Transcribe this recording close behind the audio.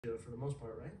do it for the most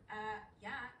part, right?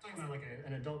 Yeah. Talking about like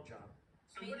an adult job.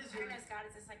 So what is I don't know, Scott,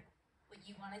 is this like what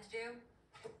you wanted to do?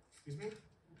 Excuse me?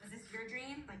 Was this your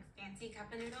dream? Like fancy cup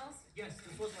of noodles? Yes,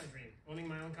 this was my dream. Owning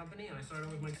my own company, and I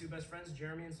started with my two best friends,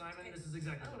 Jeremy and Simon. This is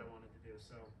exactly what I wanted to do,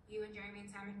 so. You and Jeremy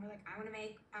and Simon were like, I want to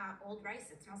make old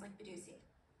rice that smells like Badussy.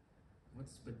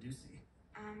 What's Badussy?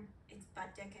 It's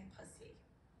butt, dick, and pussy.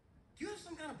 Do you have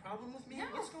some kind of problem with me? No.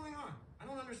 What's going on? I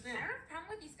don't understand. I don't have a problem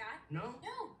with you, Scott. No?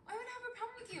 No, why would I have a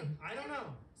problem with you? I don't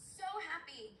know. So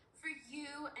happy for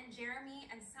you and Jeremy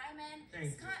and Simon.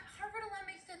 Thank Scott, Harvard alum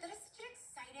makes good. That is such an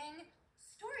exciting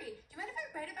story. Do you mind if I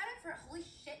write about it for a Holy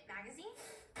Shit magazine?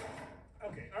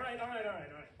 Okay, all right.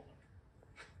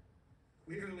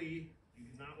 Clearly, you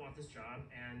do not want this job,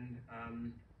 and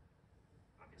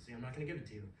obviously I'm not going to give it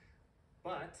to you.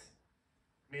 But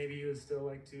maybe you would still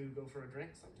like to go for a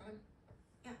drink sometime?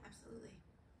 Yeah, absolutely.